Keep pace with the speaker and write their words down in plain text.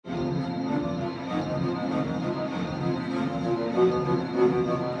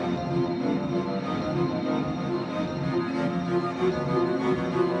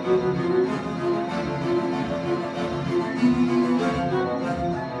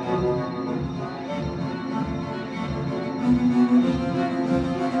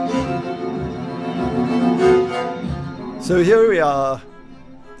So here we are,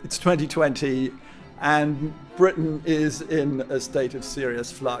 it's 2020, and Britain is in a state of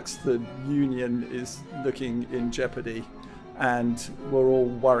serious flux. The Union is looking in jeopardy, and we're all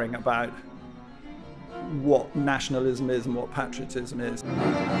worrying about what nationalism is and what patriotism is.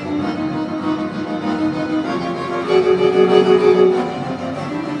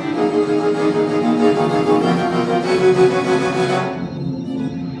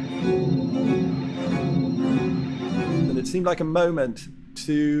 And it seemed like a moment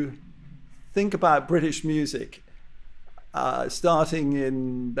to think about British music starting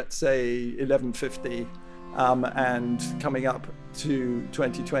in, let's say, 1150 and coming up to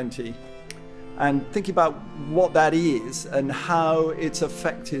 2020, and thinking about what that is and how it's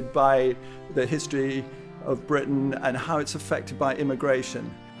affected by the history of Britain and how it's affected by immigration.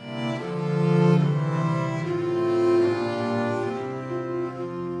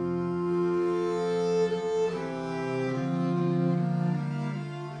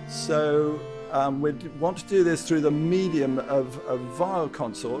 So we'd want to do this through the medium of a viol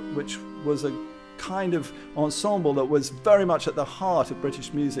consort, which was a kind of ensemble that was very much at the heart of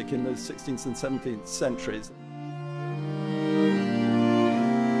British music in the 16th and 17th centuries.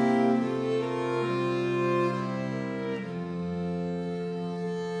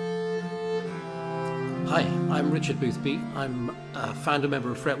 Hi, I'm Richard Boothby. I'm a founder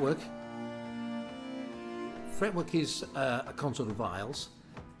member of Fretwork. Fretwork is a consort of viols,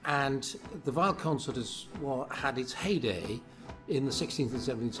 and the viol consort is what had its heyday in the 16th and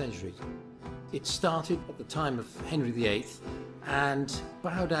 17th centuries. It started at the time of Henry VIII and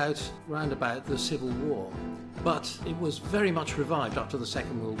bowed out round about the Civil War. But it was very much revived after the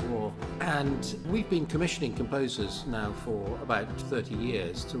Second World War, and we've been commissioning composers now for about 30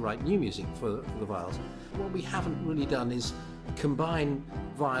 years to write new music for the viols. What we haven't really done is combine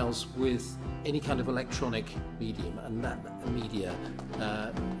viols with any kind of electronic medium and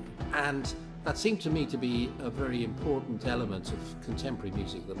and that seemed to me to be a very important element of contemporary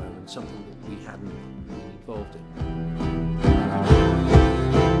music at the moment, something that we hadn't been involved in.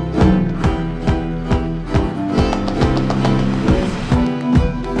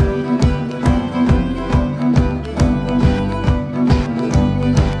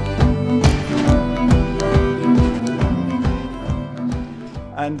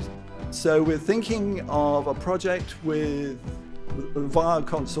 And so we're thinking of a project with the viol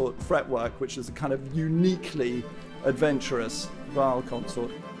consort Fretwork, which is a kind of uniquely adventurous viol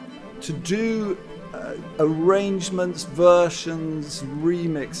consort, to do arrangements, versions,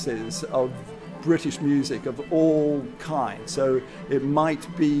 remixes of British music of all kinds. So it might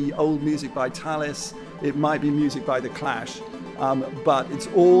be old music by Tallis, it might be music by The Clash, but it's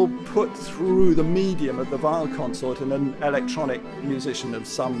all put through the medium of the viol consort and an electronic musician of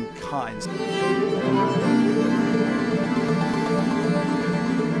some kind.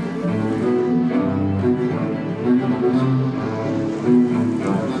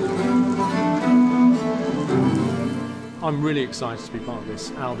 I'm really excited to be part of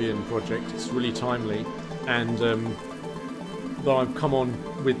this Albion project. It's really timely, and though I've come on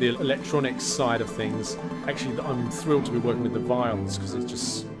with the electronics side of things, actually I'm thrilled to be working with the viols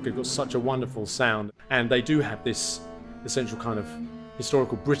because they've got such a wonderful sound, and they do have this essential kind of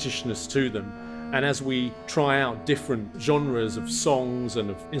historical Britishness to them. And as we try out different genres of songs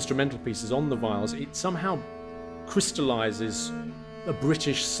and of instrumental pieces on the viols, it somehow crystallizes a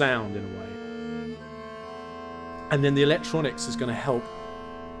British sound in a way. And then the electronics is going to help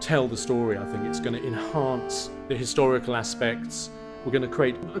tell the story, I think. It's going to enhance the historical aspects. We're going to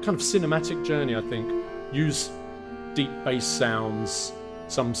create a kind of cinematic journey, I think. Use deep bass sounds,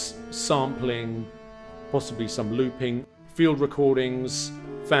 some sampling, possibly some looping, field recordings,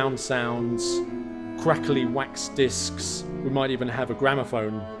 found sounds, crackly wax discs. We might even have a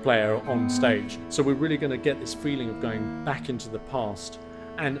gramophone player on stage. So we're really going to get this feeling of going back into the past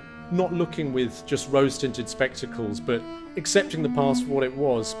and not looking with just rose-tinted spectacles, but accepting the past for what it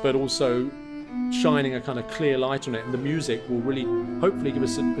was, but also shining a kind of clear light on it, and the music will really hopefully give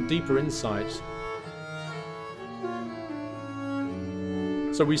us a deeper insight.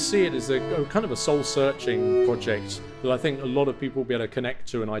 So we see it as a kind of a soul-searching project that I think a lot of people will be able to connect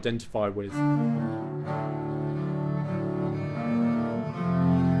to and identify with.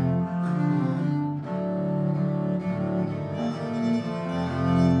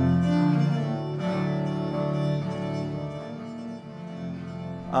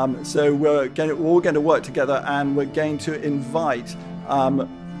 So we're all going to work together, and we're going to invite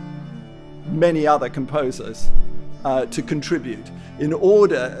many other composers to contribute. in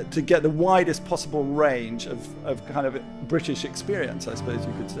order to get the widest possible range of kind of British experience, I suppose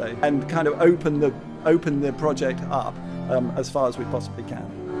you could say, and kind of open the project up as far as we possibly can.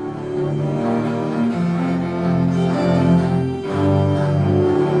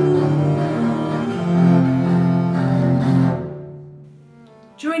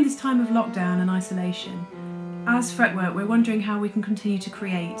 During this time of lockdown and isolation, as Fretwork, we're wondering how we can continue to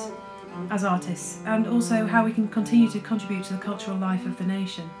create as artists, and also how we can continue to contribute to the cultural life of the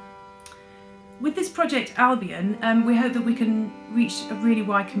nation. With this project Albion, we hope that we can reach a really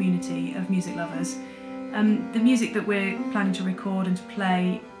wide community of music lovers. The music that we're planning to record and to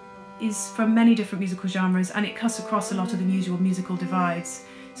play is from many different musical genres, and it cuts across a lot of the usual musical divides.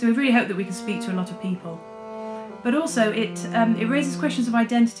 So we really hope that we can speak to a lot of people. But also it raises questions of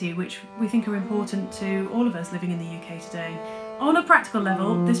identity, which we think are important to all of us living in the UK today. On a practical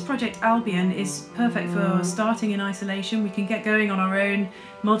level, this project Albion is perfect for starting in isolation. We can get going on our own,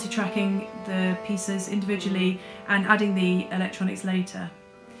 multi-tracking the pieces individually and adding the electronics later.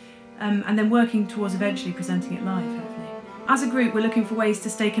 And then working towards eventually presenting it live, hopefully. As a group, we're looking for ways to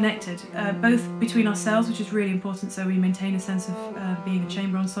stay connected, both between ourselves, which is really important, so we maintain a sense of being a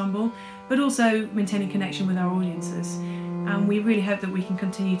chamber ensemble, but also maintaining connection with our audiences. And we really hope that we can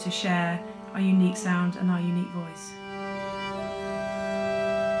continue to share our unique sound and our unique voice.